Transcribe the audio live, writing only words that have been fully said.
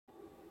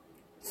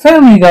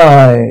Family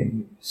Guy,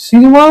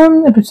 Season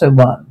 1, Episode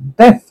 1,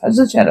 Death as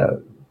a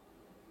Shadow.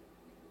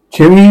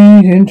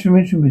 Cheery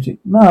intermission music.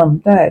 Mum,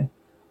 Dad,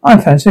 I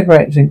found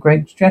cigarettes in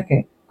Greg's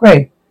jacket.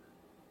 Greg,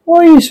 why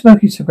are you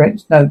smoking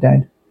cigarettes? No,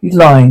 Dad, he's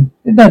lying.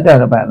 There's no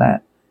doubt about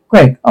that.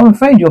 Greg, I'm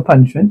afraid your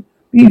punishment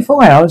will be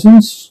 4 hours in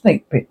the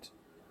snake pit.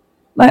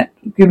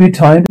 That'll give you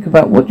time to think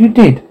about what you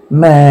did.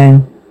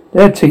 Man,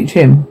 they'll teach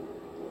him.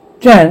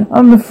 Jan,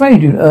 I'm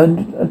afraid you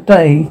earned a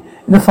day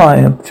in the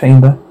fire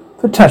chamber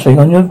for tattling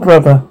on your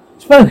brother.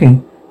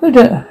 Smoking. Who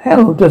the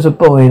hell does a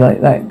boy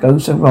like that go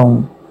so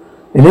wrong?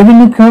 They live in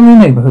the Kermie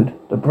neighborhood.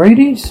 The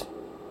Bradys?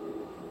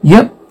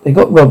 Yep, they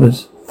got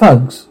robbers,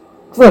 thugs,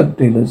 drug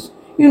dealers,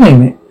 you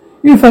name it.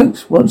 You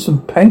folks want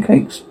some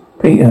pancakes?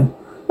 Peter.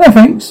 No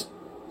thanks.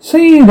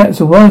 See, that's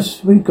the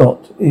worst we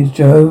got, is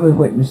Jehovah's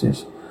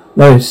Witnesses.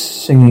 Lois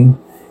singing.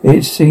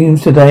 It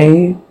seems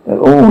today that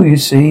all you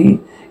see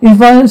is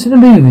violence in the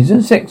movies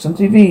and sex on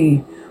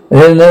TV.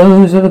 But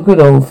those are the good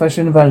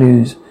old-fashioned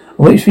values on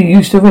which we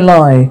used to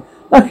rely.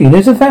 Lucky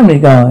there's a Family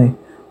Guy.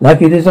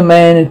 Lucky there's a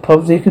man who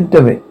probably can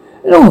do it.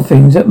 And all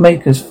things that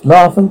make us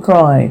laugh and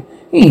cry.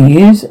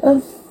 He is a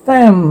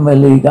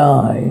Family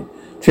Guy.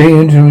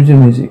 Tune to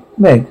music.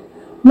 Meg.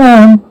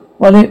 Mum,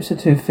 my lips are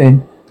too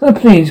thin. Can I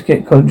please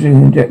get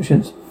collagen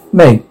injections?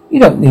 Meg, you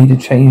don't need to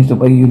change the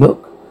way you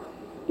look.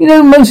 You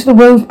know, most of the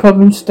world's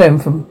problems stem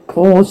from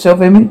poor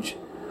self-image.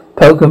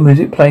 Polka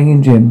music playing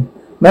in gym.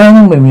 Men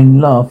and women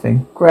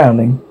laughing,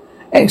 growling.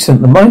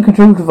 Excellent, the mind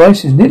control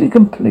device is nearly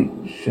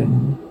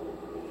completion.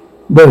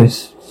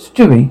 Lewis,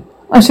 Stewie,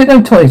 I said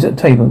no toys at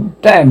the table.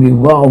 Damn you,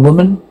 wild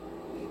woman.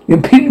 You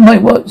impeded my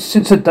work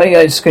since the day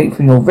I escaped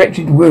from your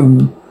wretched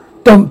room.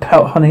 Don't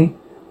pout, honey.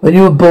 When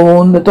you were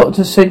born, the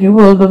doctor said you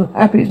were the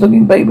happiest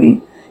looking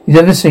baby he's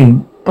ever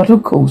seen. But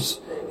of course,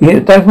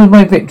 that was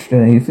my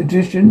victory,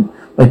 physician.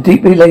 My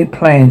deeply laid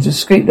plans to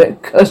escape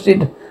that cursed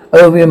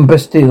opium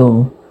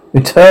Bastille.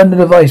 Return the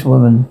device,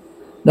 woman.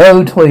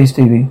 No toys,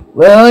 Stevie.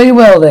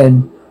 Well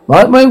then.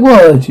 Mark my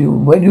words,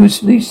 when you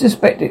least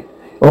suspect it,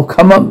 will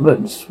come up,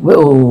 but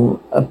will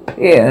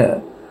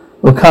appear.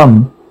 Will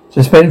come.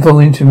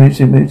 Suspenseful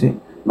intermittent music.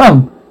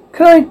 Mum,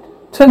 can I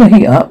turn the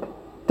heat up?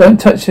 Don't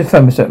touch the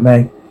thermostat,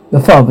 Meg.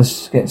 Your father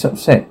gets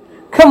upset.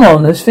 Come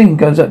on, this thing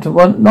goes up to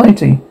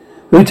 190.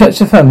 Who touched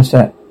the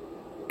thermostat?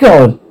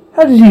 God,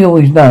 how does he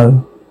always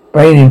know?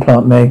 Brain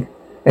implant, Meg.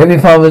 Every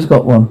father's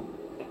got one.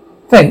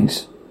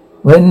 Thanks.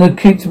 When the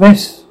kids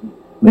mess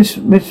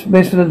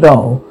with the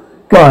doll.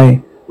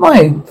 Guy,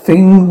 my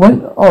thing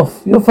went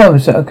off. Your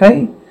thermostat,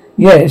 okay?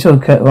 Yeah, it's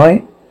okay,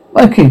 right?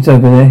 My kid's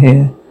over there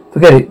here.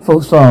 Forget it,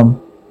 false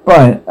alarm.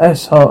 Brian,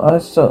 that's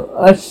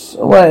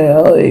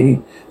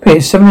away.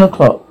 It's 7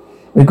 o'clock.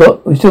 We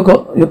still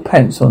got your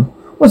pants on.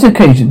 What's the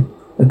occasion?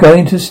 We're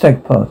going to a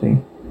stag party.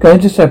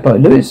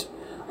 Lewis,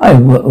 I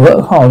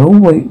work hard all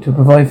week to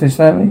provide for his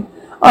family.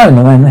 I'm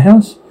the man in the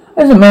house.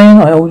 As a man,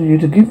 I order you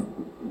to give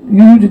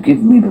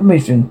me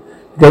permission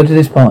to go to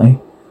this party.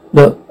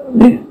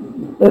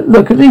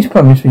 Look, at least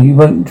promise me you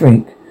won't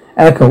drink.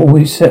 Alcohol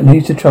always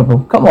leads to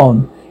trouble. Come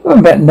on, you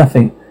won't bet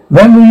nothing.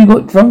 Remember you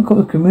got drunk on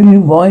the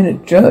communion wine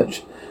at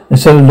church? And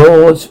so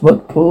Lord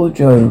smote poor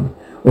Job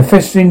with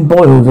festering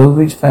boils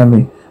over his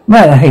family.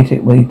 Man, I hate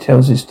it when he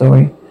tells his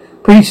story.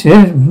 Priest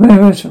says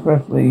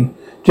mercifully,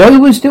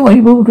 Job was still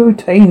able to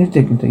retain his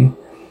dignity.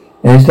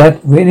 Is that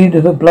really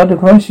the blood of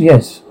Christ?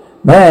 Yes.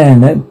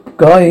 Man, that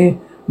guy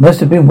must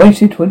have been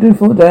wasted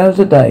 24 hours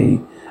a day.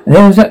 And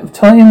there was that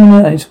time in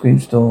the ice cream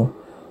store.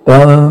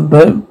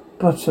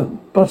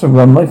 Butter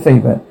rum, my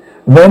favourite.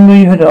 Remember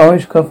you had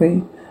Irish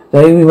coffee?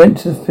 The day we went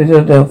to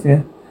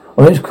Philadelphia?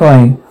 Oh, it's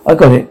crying. I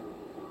got it.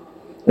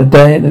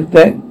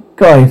 That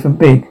guy from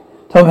Big.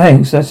 Tom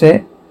Hanks, that's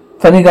it.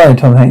 Funny guy,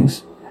 Tom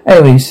Hanks.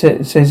 Anyway,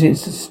 says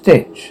it's a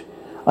stitch.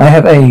 I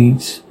have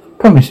AIDS.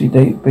 Promise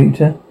you,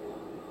 Peter.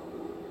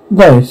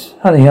 Lois,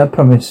 honey, I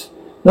promise.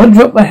 Not a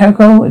drop of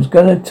alcohol is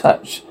going to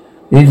touch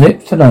these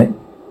lips tonight.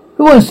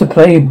 Who wants to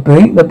play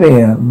Drink the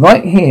Beer?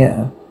 Right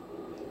here.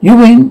 You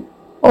win?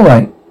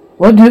 Alright.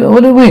 What do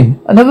I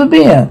win? Another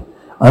beer.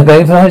 I'm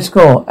going for the high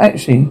score.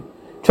 Actually,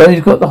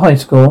 Charlie's got the high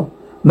score.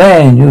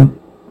 Man,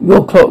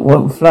 your clock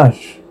won't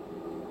flush.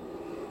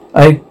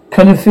 I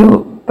kind of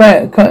feel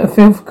bad,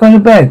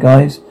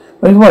 guys.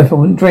 But his wife, I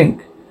wouldn't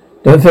drink.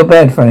 Don't feel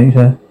bad for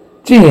her.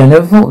 Gee, I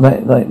never thought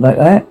that like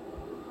that.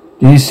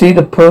 Do you see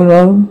the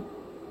porno?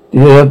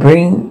 Did I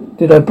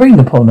bring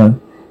the porno?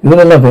 You're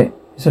gonna love it.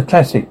 It's a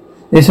classic.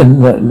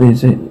 Listen,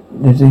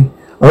 Lizzie.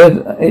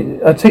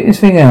 I take this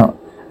thing out,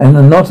 and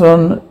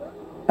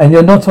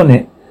you're not on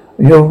it.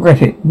 You'll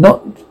regret it.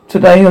 Not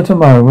today or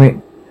tomorrow, Rick,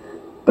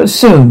 but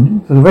soon,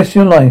 for the rest of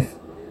your life.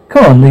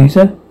 Come on,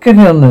 Lisa, get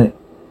on it.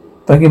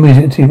 Funky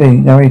music and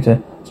TV.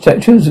 Narrator.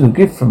 Statues are a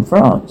gift from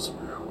France.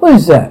 What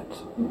is that?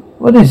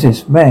 What is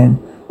this, man?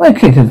 My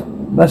kid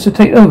must have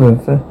taken over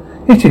for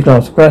history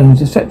class,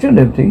 grounds the Statue of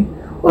Liberty.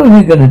 What are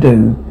we going to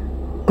do?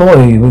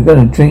 Boy, we're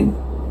going to drink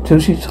till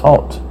she's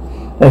hot.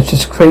 That's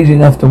just crazy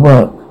enough to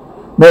work.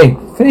 Meg,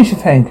 finish your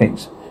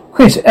pancakes.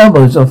 Chris,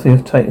 elbows off your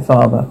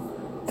father.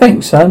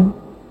 Thanks, son.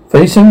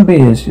 37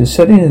 beers. You're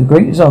setting a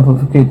great example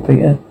for kids,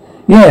 Peter.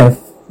 Yeah,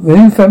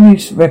 new family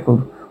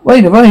record.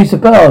 Way to raise the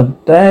bar,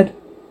 Dad.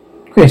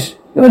 Chris,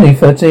 you're only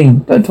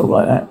 13. Don't talk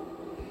like that.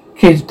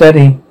 Kids,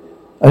 Daddy,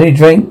 only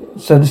drank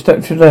so the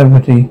Statue of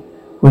Liberty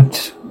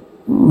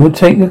would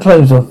take the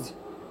clothes off.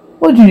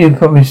 What did you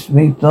promise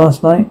me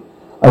last night?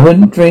 I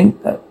wouldn't drink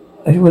at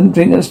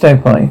the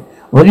stag party.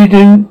 What did you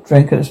do?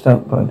 Drink at the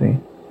stag party.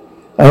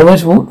 I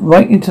almost walked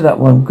right into that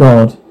one.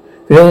 God.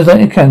 Feels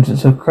like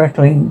accountants are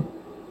crackling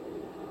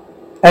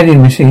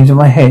adding machines in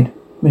my head.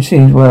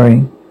 Machines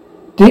whirring.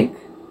 Dick,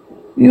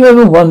 you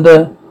ever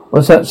wonder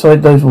what's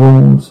outside those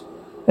walls?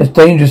 That's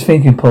dangerous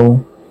thinking,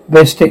 Paul. You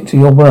better stick to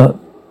your work.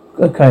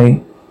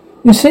 Okay.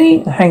 You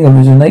see, a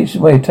hangover is a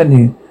nature's way of telling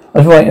you I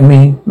was right.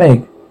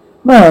 Meg.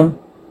 Mum,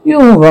 you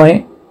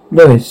alright?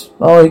 Lewis,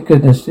 oh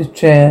goodness, this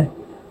chair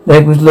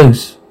leg was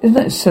loose. Isn't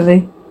that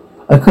silly?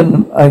 I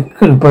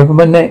could have broken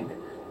my neck.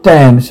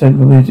 Damn, said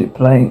the music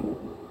playing.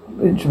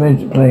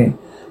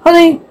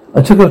 Honey,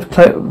 I took her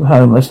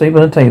home. I sleep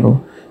on the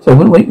table, so I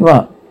wouldn't wake you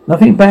up.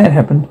 Nothing bad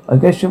happened. I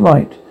guess you're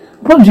right.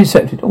 Apology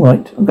accepted.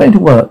 Alright, I'm going to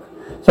work.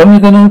 So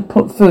I'm going to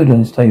put food on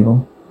this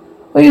table.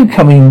 Are you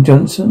coming,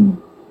 Johnson?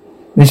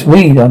 Miss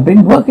Weed, I've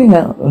been working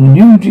out on a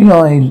new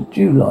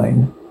GI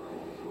line.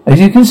 As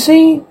you can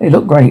see, they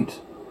look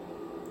great.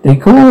 You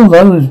can call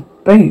those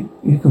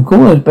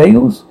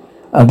bagels?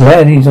 I'm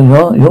glad he's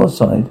on your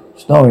side.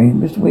 Snoring,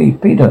 Mr.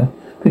 Weed. Peter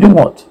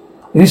what?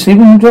 Are you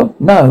sleeping on the job?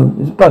 No,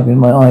 there's a bug in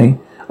my eye.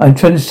 I'm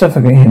trying to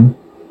suffocate him.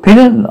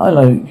 Peter, I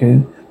like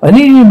you. I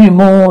need you to be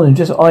more than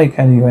just eye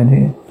candy around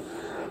here.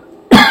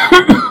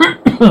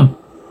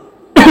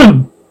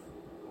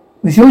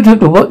 Be sure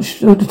to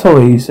watch all the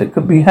toys that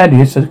could be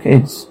handiest for the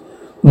kids.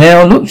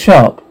 Now look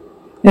sharp.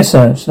 Yes,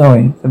 sir.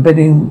 Snoring.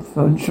 Forbidding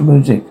for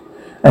music.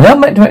 And now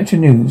back to actual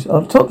news.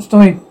 Our top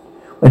story: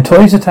 when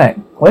toys attack.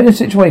 Quite a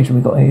situation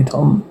we got here,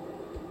 Tom.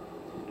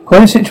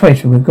 Quite a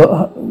situation we've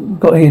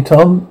got here,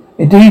 Tom.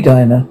 Indeed,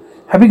 Diana.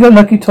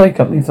 Happy-go-lucky toy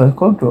company for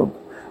Quadrop.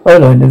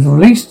 Erline has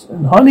released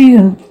highly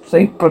and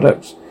safe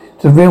products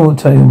to real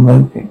toy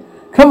market.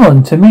 Come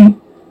on, Timmy.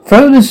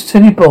 Throw this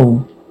silly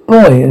ball.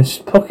 Boy, it's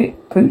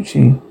pocket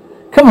poochie.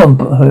 Come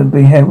on,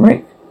 B.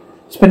 Henrik.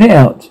 Spin it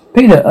out.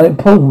 Peter, I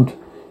pulled.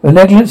 Your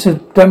negligence has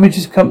damaged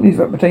his company's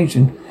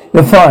reputation.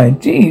 You're fired.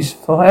 Jeez,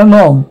 for how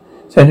long?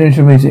 Said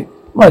into music.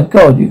 My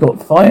God, you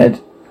got fired?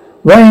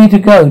 Ready to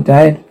go,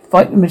 Dad.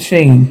 Fight the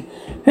machine.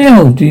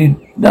 Hell, do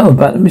you know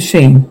about the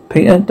machine?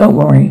 Peter, don't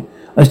worry.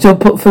 I still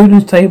put food on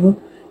the table.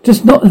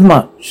 Just not as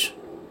much.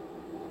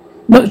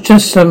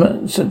 Just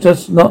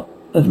not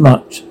as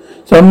much.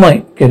 So I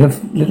might get a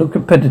little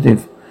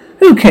competitive.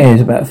 Who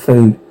cares about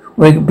food?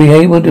 We'll be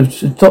able to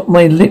stop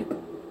my lip.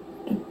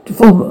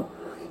 We'll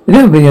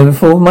never be able to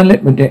fall my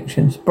lip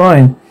rejections.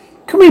 Brian,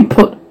 can we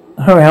put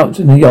her out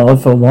in the yard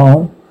for a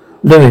while?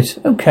 Lewis,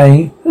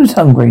 okay. Who's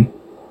hungry?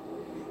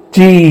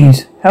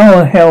 Jeez, how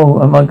the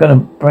hell am I going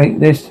to break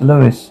this to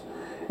Lewis?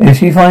 If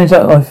she finds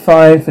out I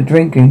fired for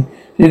drinking,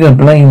 she's going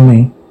to blame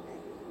me.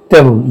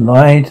 Devil,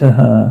 lie to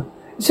her.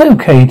 It's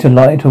okay to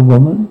lie to a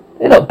woman.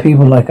 They're not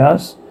people like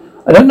us.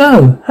 I don't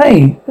know.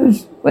 Hey,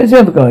 where's the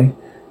other guy?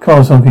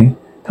 Carl's honking.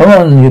 Come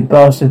on, you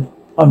bastard.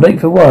 I'm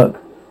late for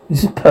work.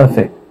 This is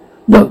perfect.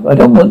 Look, I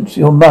don't want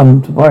your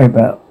mum to worry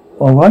about.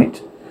 All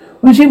right?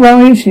 When she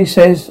worries, she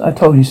says, I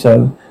told you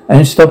so.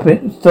 And stop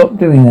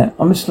doing that.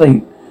 I'm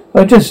asleep.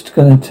 I'm just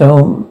going to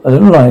tell a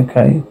little lie,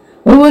 okay?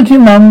 What about your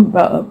mum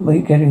about me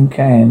getting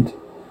canned?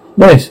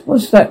 Lois,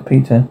 what's that,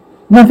 Peter?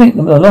 Nothing.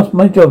 I lost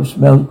my job.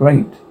 Smells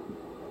great.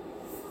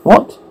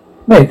 What?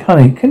 Meg,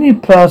 honey, can you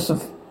plaster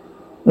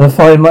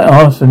find my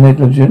arse for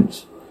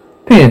negligence?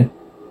 Peter.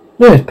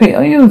 Lois, Peter,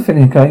 are you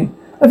feeling okay?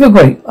 I feel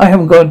great. I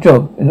haven't got a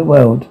job in the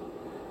world.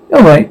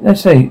 All right,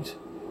 that's it.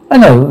 I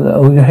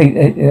know you hate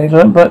it,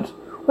 but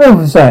where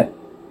was that?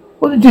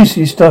 What did you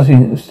see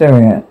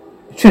staring at?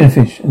 A tuna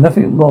fish and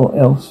nothing more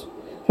else.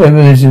 So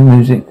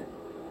music.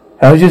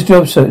 How's your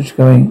job search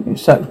going? It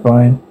sucks,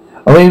 Brian.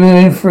 I've only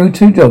been through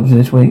 2 jobs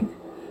this week.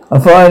 I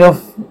got fired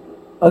off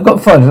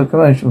a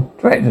commercial.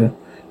 Director,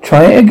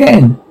 try it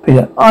again.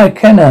 Peter, I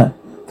cannot.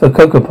 For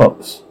Cocoa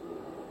Pops.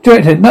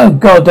 Director, no,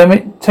 God damn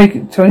it, take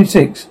it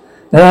 26.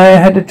 Then I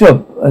had a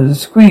job as a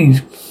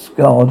squeeze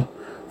guard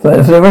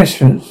for the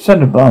restaurant,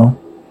 salad bar.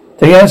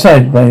 Take it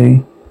outside,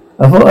 baby.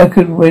 I thought I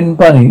could win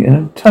money in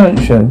a talent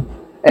show.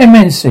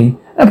 MNC.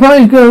 A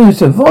prize goes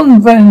to Von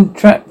Van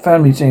Trapp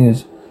Family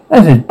Singers.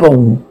 That is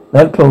bull.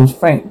 That applause,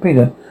 Frank.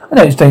 Peter, I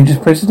know it's dangerous,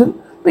 President,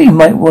 but you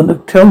might want to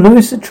tell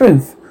Lewis the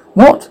truth.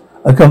 What?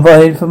 I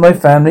confided for my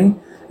family,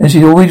 and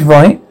she's always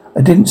right. I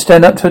didn't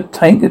stand up to a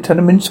tank at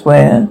Tenement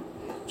Square.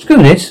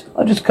 Screw this.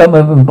 I just came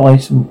over to buy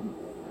some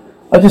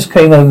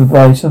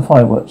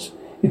fireworks.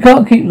 You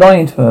can't keep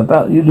lying to her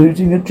about you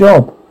losing your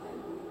job.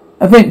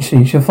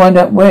 Eventually, she'll find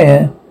out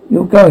where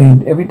you're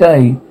going every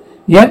day.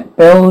 Yep,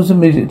 bells and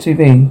music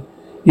TV.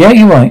 Yeah,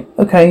 you're right.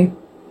 Okay.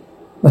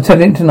 I'll tell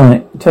her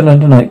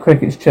tonight.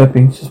 Crickets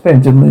chirping.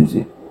 Suspense of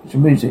music.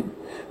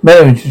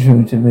 Marriage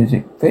to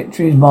music.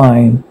 Victory is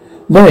mine.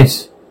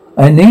 Lois,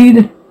 I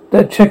need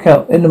that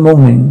checkout in the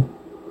morning.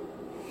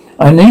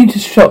 I need to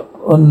stop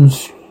and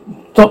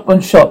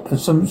shop for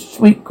some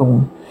sweet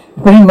corn.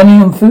 You putting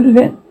money on food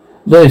again?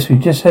 Lewis, we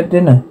just had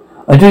dinner.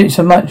 I do it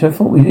so much I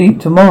thought we'd eat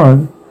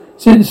tomorrow.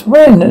 Since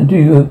when do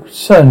you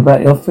concern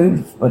about your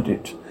food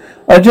budget?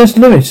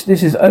 Lewis,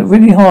 this is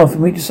really hard for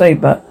me to say,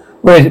 but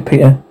where is it,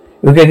 Peter?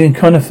 You're getting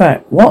kind of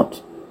fat.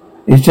 What?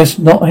 It's just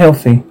not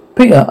healthy.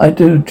 Peter, I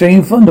do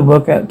Jane Fonda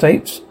workout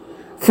tapes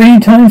 3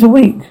 times a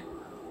week.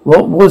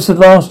 What was the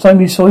last time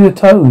you saw your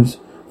toes?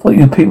 Thought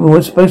you people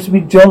were supposed to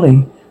be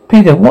jolly.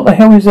 Peter, what the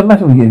hell is the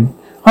matter with you?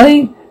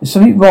 Honey, there's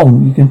something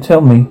wrong. You can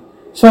tell me.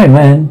 Sorry,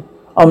 man.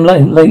 I'm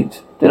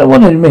late. Did I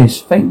want to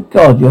miss? Thank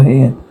God you're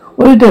here.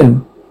 What do I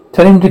do?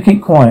 Tell him to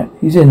keep quiet.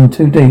 He's in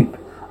too deep.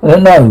 I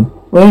don't know.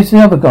 Where's the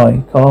other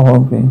guy? Carl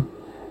honking.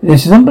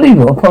 This is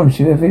unbelievable. I promise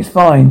you, everything's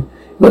fine.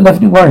 You've got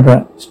nothing to worry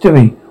about.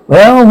 Stewie.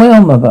 Well,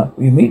 mother.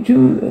 We meet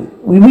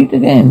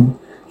again.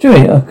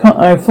 Stewie,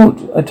 I thought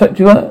I touched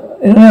you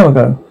an hour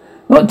ago.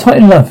 Not tight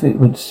enough, it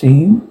would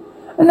seem.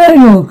 And now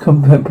you're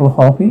completely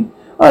happy.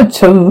 I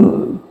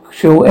too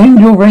shall end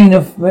your reign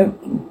of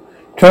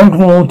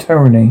tranquil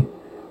tyranny.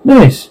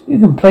 Lewis, you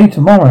can play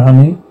tomorrow,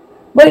 honey.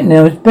 Right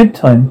now it's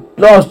bedtime.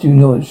 Blast you,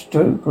 your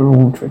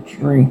cruel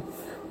treachery.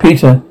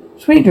 Peter,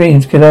 sweet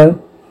dreams,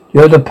 kiddo.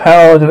 You have the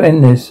power to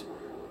end this.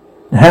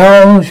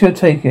 How shall I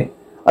take it?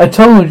 I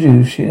told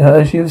you she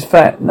was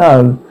fat.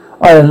 No,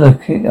 I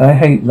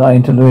hate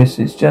lying to Lewis.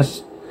 It's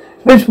just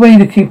the best way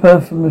to keep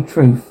her from the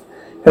truth.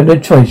 You have no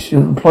choice.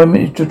 Your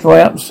employment is to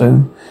dry up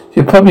soon.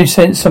 She'll probably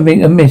sense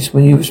something amiss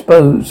when you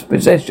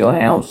possess your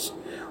house.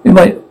 We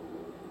might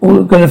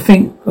all going to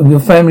think of your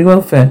family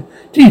welfare.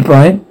 Gee,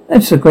 Brian,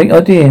 that's a great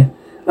idea.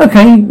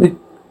 Okay,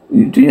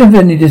 do you have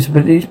any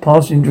disabilities,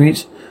 past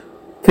injuries,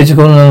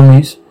 physical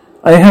anomalies?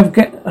 I didn't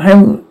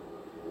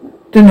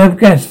have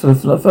gas for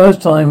the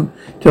first time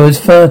till I was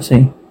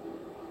 30.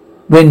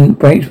 Wind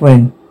breaks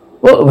when.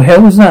 What the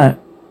hell was that?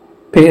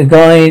 Peter,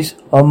 guys,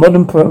 our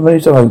modern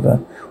problems are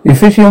over. We're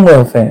officially on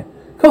welfare.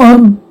 Come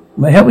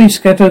on, help me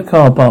scatter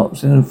car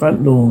parks in the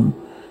front lawn.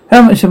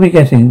 How much are we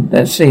getting?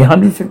 Let's see,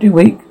 150 a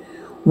week.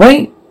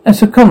 Wait,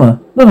 that's a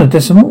comma, not a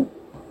decimal.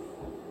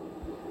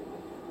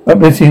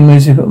 Uplifting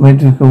musical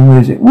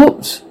music.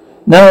 Whoops!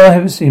 No, I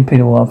haven't seen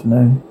Peter all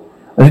afternoon.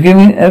 I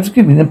was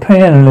giving a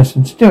piano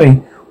lesson.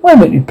 Stewie, why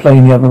won't you play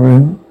in the other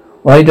room?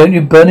 Why don't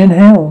you burn in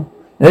hell?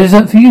 That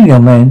isn't for you,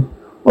 young man.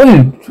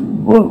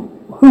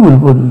 Who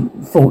would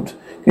have thought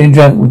getting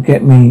drunk would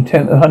get me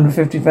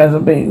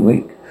 150,000 a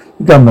week?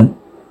 The government.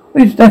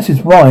 That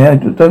is why I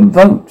don't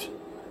vote.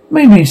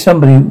 Maybe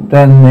somebody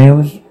down there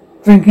was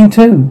drinking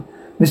too.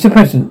 Mr.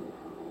 President,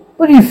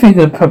 what do you think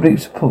of the public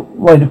support?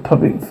 Why the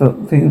public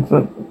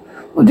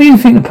what do you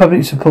think the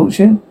public supports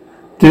you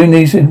doing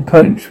these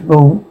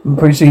impeachable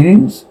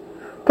proceedings?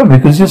 Probably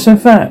because you're so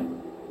fat.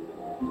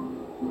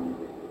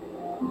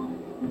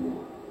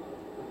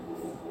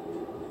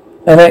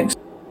 Alex,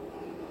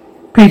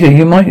 Peter,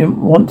 you might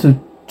want to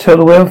tell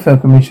the Welfare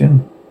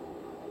Commission.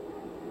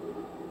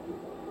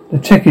 The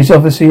check is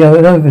obviously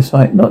an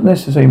oversight, not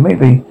necessary.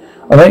 Maybe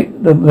I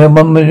like the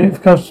 1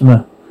 minute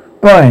customer.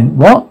 Brian,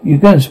 what? You're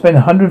going to spend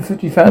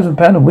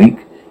 £150,000 a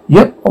week?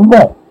 Yep, on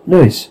what?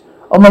 Lewis.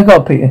 Oh my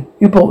God, Peter,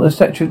 you bought the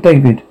statue of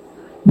David.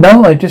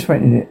 No, I just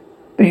rented it.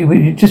 But you're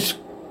going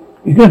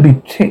to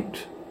be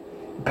ticked.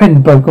 The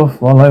pen broke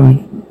off while I was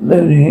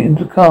loading it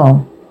into the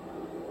car.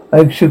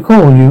 I should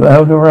call you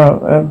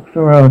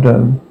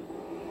Eldorado.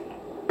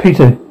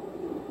 Peter,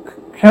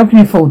 how can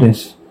you afford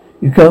this?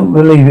 You can't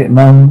believe it,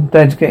 Mum.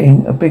 Dad's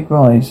getting a big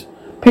rise.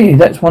 Peter,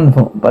 that's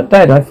wonderful. But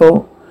Dad, I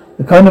thought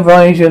the kind of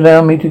rise you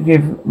allow me to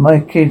give my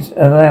kids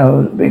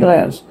a big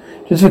allowance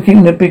just for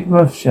keeping their big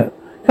mouth shut.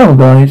 Come on,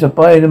 guys, I'll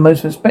buy the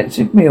most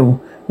expensive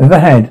meal we've ever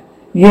had.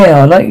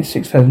 Yeah, I like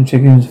 6,000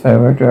 chickens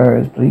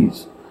for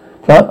please.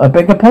 But I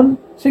beg your pardon?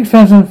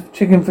 6,000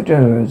 chicken for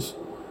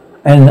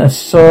and a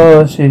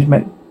sausage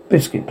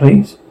biscuit,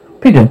 please.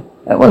 Peter,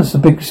 that was a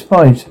big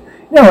surprise.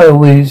 You know I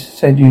always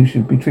said you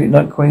should be treated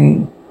like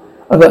queen.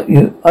 I got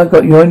you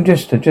own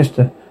Jester.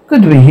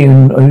 Good to be here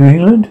in New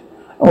England.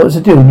 Oh, what's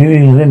the deal with New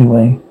England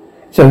anyway?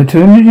 It's over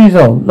 200 years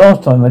old.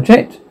 Last time I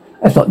checked.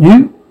 That's not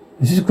new.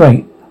 This is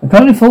great. I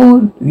can't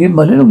afford to give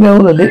my little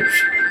girl the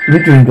lips we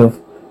dreamed of.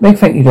 Big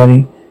thank you,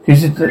 Daddy.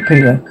 Kisses to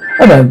Peter.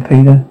 I know,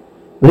 Peter.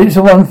 The lips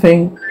are one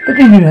thing, but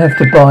did you have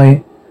to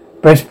buy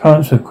breast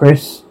pumps for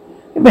Chris?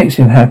 It makes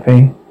him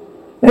happy.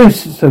 They're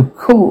so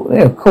cool.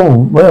 They're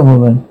cool. Well,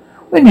 woman,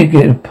 when you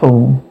get a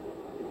pool,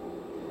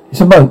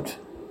 it's a moat.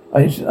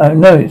 I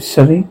know it's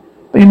silly,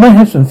 but you might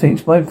have some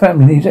things. My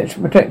family needs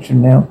extra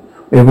protection now.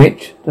 We're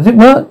rich. Does it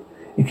work?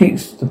 It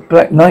keeps the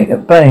Black Knight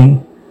at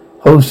bay.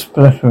 Whole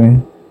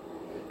spluttering.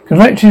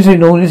 Congratulations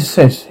in all this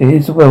success.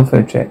 Here's the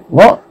welfare check.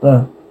 What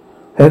the?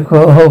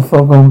 Whole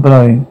fog on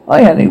blowing.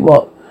 Annie,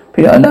 what?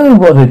 Peter, I know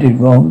what I did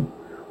wrong.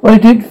 What I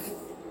did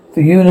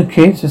for you and the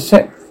kids,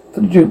 except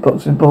for the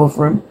jukebox in the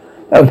bathroom.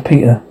 That was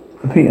Peter.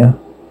 For Peter.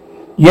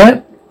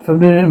 Yep, from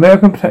the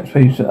American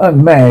taxpayers.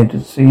 I'm mad to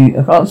see.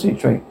 I can't see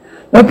straight.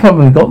 No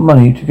problem, we've got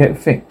money to get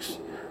fixed.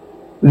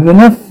 We've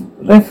enough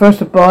left for us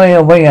to buy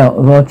our way out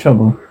of our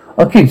trouble.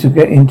 Our kids will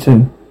get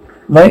into.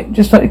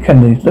 Just like the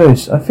Kennedys.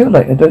 Lewis, I feel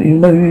like I don't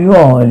even know who you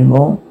are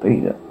anymore,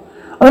 Peter.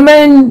 I'm a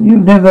man you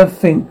never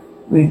think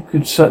we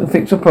could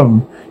fix a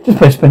problem just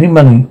by spending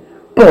money.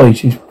 Boy,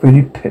 she's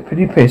pretty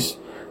pissed.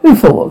 Who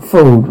thought what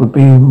fraud would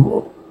be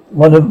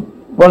one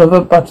of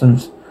her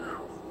buttons?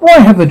 Why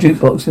have a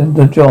jukebox in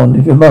the John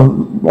if your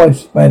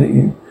wife's mad at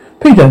you?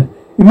 Peter,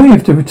 you may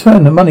have to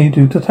return the money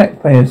to the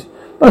taxpayers.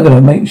 I'm going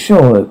to make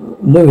sure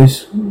that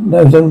Lewis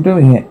knows I'm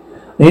doing it.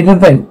 I need an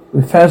event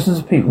with thousands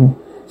of people.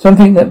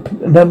 Something that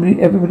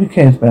everybody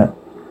cares about.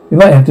 We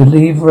might have to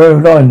leave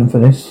Rhode Island for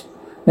this.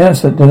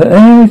 Announce that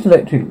Aries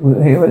Electric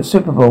will here at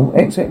Super Bowl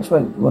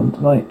XX1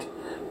 tonight.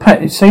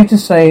 Pat, it's safe to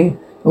say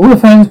all the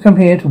fans come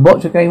here to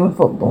watch a game of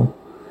football.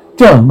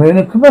 John, we're in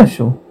a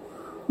commercial.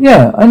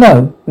 Yeah, I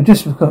know. We're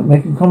just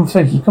making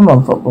conversations. Come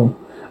on, football.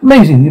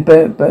 Amazing, you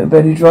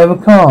barely drive a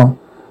car.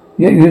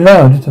 Yet you're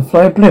allowed to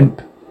fly a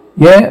blimp.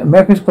 Yeah,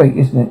 America's great,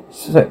 isn't it?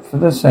 Except for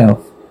the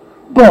South.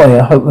 Boy,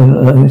 I hope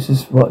Lewis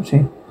is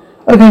watching.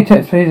 Okay,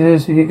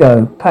 taxpayers, here you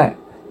go. Pat,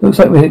 looks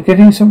like we're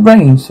getting some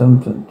rain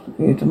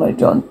here tonight,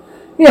 John.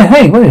 Yeah,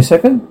 hey, wait a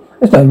second.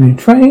 That's not a new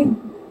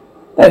train.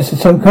 That's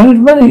some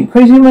kind of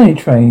crazy money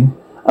train.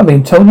 I've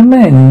been told a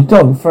man and his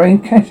dog throwing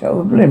cash out of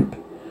a blimp.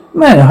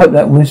 Man, I hope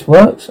that this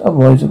works.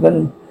 Otherwise, I'm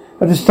going to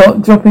have to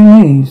start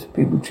dropping these.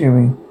 People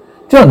cheering.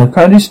 John, the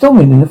crowd is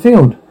storming in the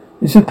field.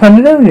 It's a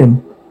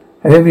pandemonium.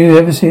 Have you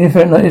ever seen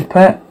anything like this,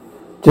 Pat?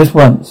 Just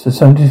once, the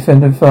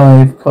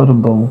 1775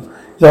 Cotton Bowl.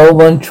 It's the old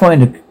one trying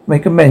to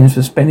make amends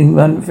for spending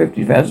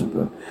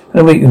 $150,000 for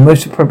a week in the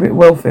most appropriate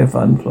welfare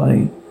fund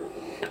play.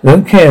 I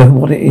don't care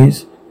what it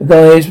is. The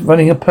guy is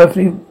running a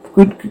perfectly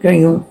good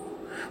game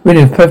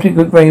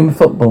of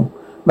football.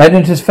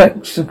 Madden to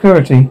fact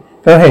security.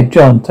 Go ahead,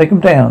 John. Take him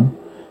down.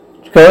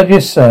 God,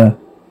 yes, sir.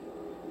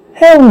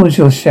 How was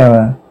your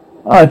shower?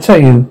 I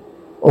tell you,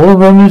 all the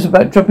rumors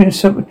about dropping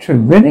soap are true.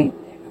 Really?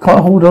 You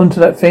can't hold on to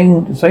that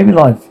thing to save your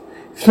life.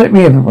 You slipped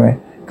me everywhere.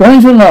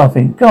 Guys were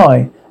laughing.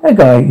 That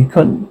guy, you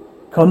couldn't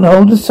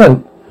hold the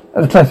soap.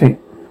 That was traffic.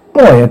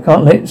 Boy, I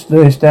can't let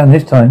Lewis down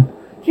this time.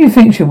 Do you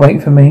think she'll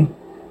wait for me?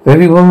 If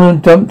every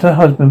woman dumped her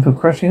husband for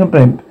crushing a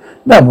blimp,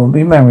 that won't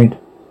be married.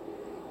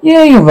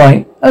 Yeah, you're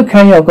right.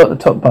 Okay, I've got the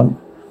top bunk.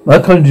 My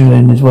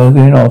conjuring is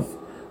going off.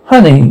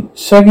 Honey,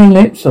 saggy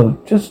lips or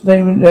just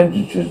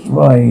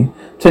why?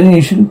 Telling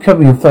you shouldn't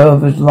cover your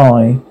father's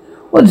lie.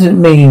 What does it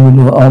mean when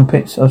your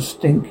armpits are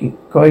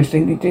cry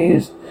stinky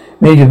tears?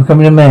 It means you're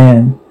becoming a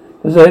man.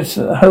 Because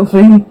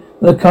hopefully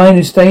the kind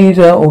who stays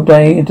out all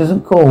day and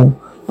doesn't call.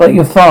 Like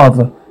your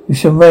father, who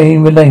shall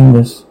reign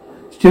relentless.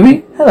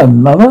 Stewie, hello,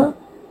 mother.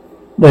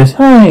 Liz,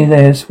 hi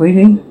there,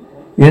 sweetie.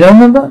 You know,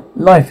 remember?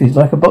 Life is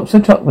like a box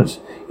of chocolates.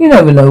 You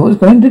never know what's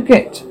going to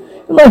get.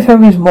 Your life,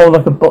 however, is more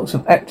like a box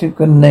of active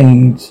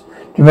grenades.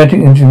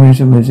 Dramatic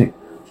instrumental music.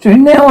 So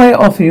now I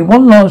offer you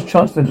one last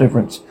chance for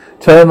deliverance.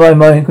 Turn my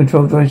mind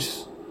control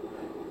device.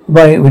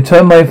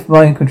 Return my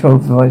mind control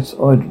device,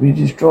 or it'll be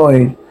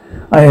destroyed.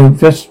 I have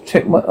just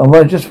checked my. Oh,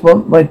 I just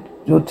want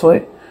your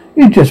toy.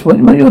 You just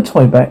want your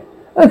toy back.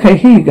 Okay,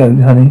 here you go,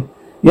 honey.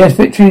 Yes,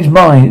 victory is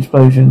mine.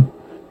 Explosion.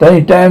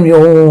 Damn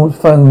your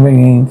phone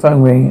ringing.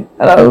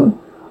 Hello.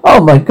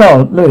 Oh my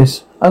God,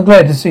 Lewis. I'm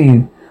glad to see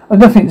you. I've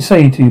nothing to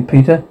say to you,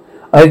 Peter.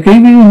 I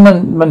gave you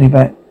money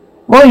back.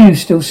 Why are you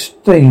still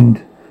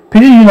steamed?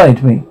 Peter, you lied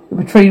to me. You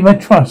betrayed my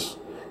trust.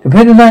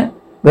 Compared to that,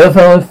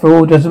 welfare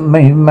fraud doesn't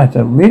even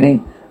matter.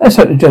 Really? Let's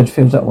hope the judge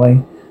feels that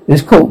way.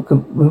 This court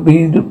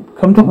will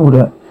come to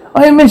order.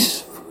 I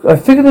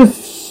figure the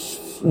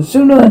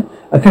sooner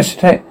I catch the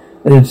attack,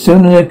 the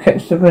sooner they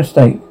catch the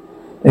mistake.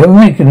 They are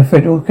making a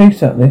federal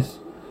case out of this.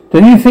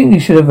 Do you think you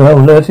should have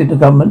alerted the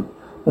government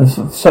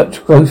of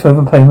such gross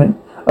overpayment?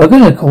 I'm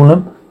going to call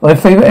them my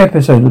favourite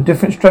episode of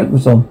Different Stroke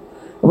was on.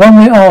 The one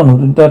where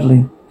Arnold and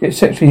Dudley get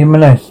sexually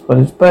molested by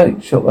this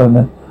bake shop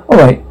owner.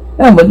 Alright,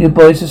 now I want you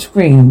boys to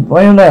scream,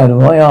 why aloud or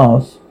why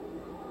arse.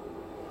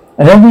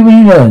 And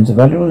everybody learns a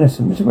valuable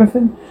lesson. Mr.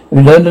 Griffin, have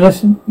you learned a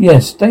lesson?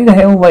 Yes, stay the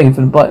hell away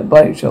from the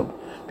bike shop.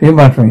 Peter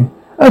muttering.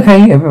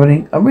 Okay,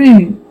 everybody, I'm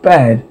really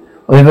bad.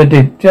 Whatever I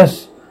did,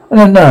 I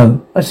don't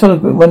know. I saw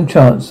one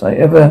chance I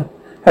ever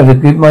had to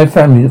give my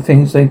family the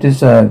things they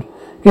deserved.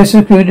 Guess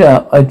I screwed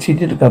up. I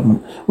cheated the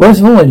government. Worst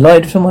of all, I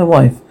lied to my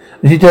wife.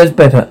 But she does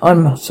better.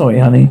 I'm sorry,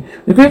 honey.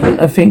 The Griffin,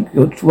 I think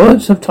your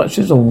words have touched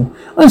us all.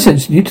 I'm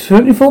sentencing you to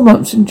 24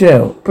 months in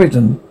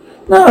prison.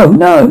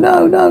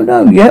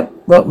 No. Yep.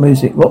 Rock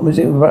music.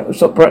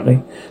 Stop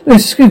Bradley.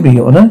 Excuse me,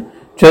 Your Honour.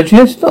 Judge,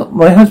 yes, stop.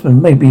 My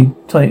husband may be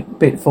a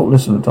bit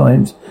thoughtless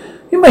sometimes.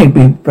 He may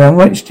be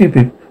downright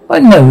stupid. I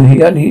know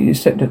he only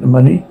accepted the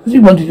money because he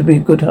wanted to be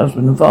a good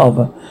husband and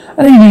father.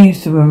 And he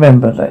needs to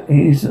remember that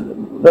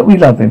that we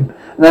love him.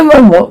 And no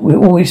matter what,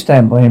 we'll always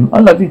stand by him. I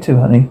love you too,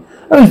 honey.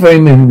 That was very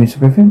moving, Mr.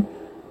 Griffin.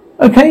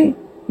 Okay,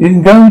 you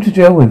can go to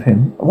jail with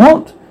him.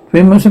 What?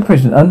 3 months in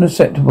prison,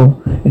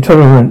 unacceptable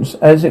intolerance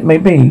as it may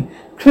be,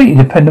 completely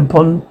dependent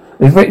upon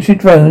the wretched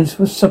drones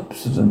for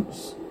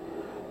subsistence.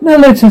 Now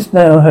let us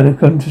now have a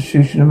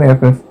Constitution of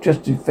America of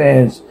Justice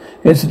Affairs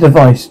against the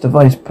device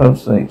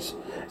pulsates.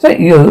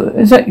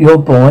 Is that your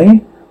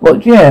boy?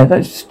 What, yeah,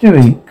 that's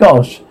Stewie.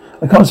 Gosh,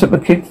 I can't stop a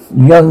kid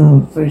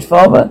young for his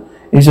father.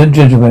 He's a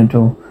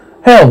judgmental.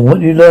 Hell, what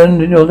you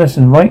learned in your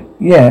lesson, right?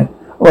 Yeah.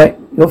 Alright,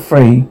 you're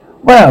free.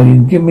 Wow, you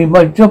can give me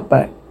my job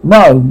back.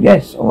 No,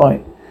 yes,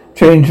 alright.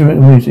 Change the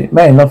music.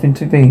 Man, laughing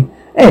TV.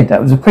 Ed,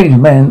 that was a crazy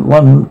man.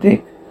 One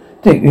Dick.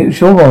 Dick, it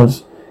sure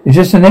was. It's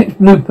just the next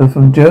blooper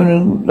from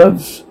Journey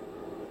Loves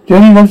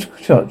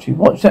Chachi.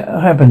 Watch that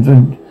happens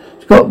when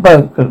Scott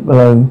Boat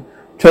below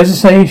tries to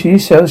say she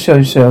sells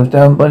show sales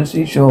down by the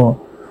seashore.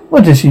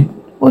 What does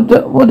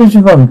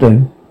your mum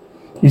do?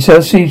 She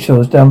sells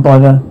seashores down by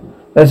the...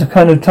 That's a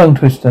kind of tongue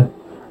twister.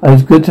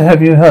 It's good to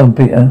have you home,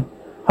 Peter.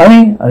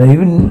 Honey,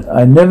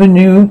 I never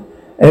knew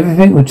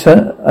everything would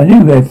turn... I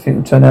knew everything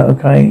would turn out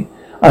okay.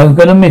 I'm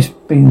gonna miss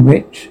being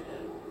rich.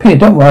 Peter,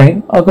 don't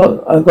worry. I've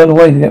got a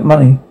way to get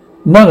money.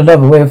 Not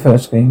another welfare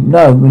scheme.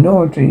 No,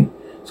 minority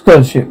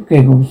scholarship,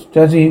 giggles,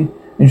 jazzy,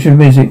 instrument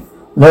music,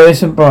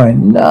 Lois and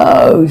Brian.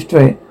 No,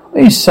 straight.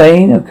 What are you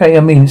saying? Okay, I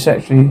mean it's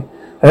actually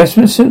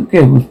harassment,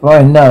 giggles,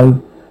 Brian.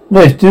 No,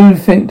 Lois, don't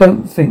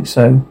think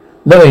so.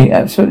 Louis,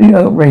 absolutely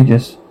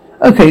outrageous.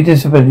 Okay,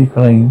 disability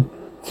claim,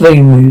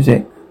 flame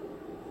music.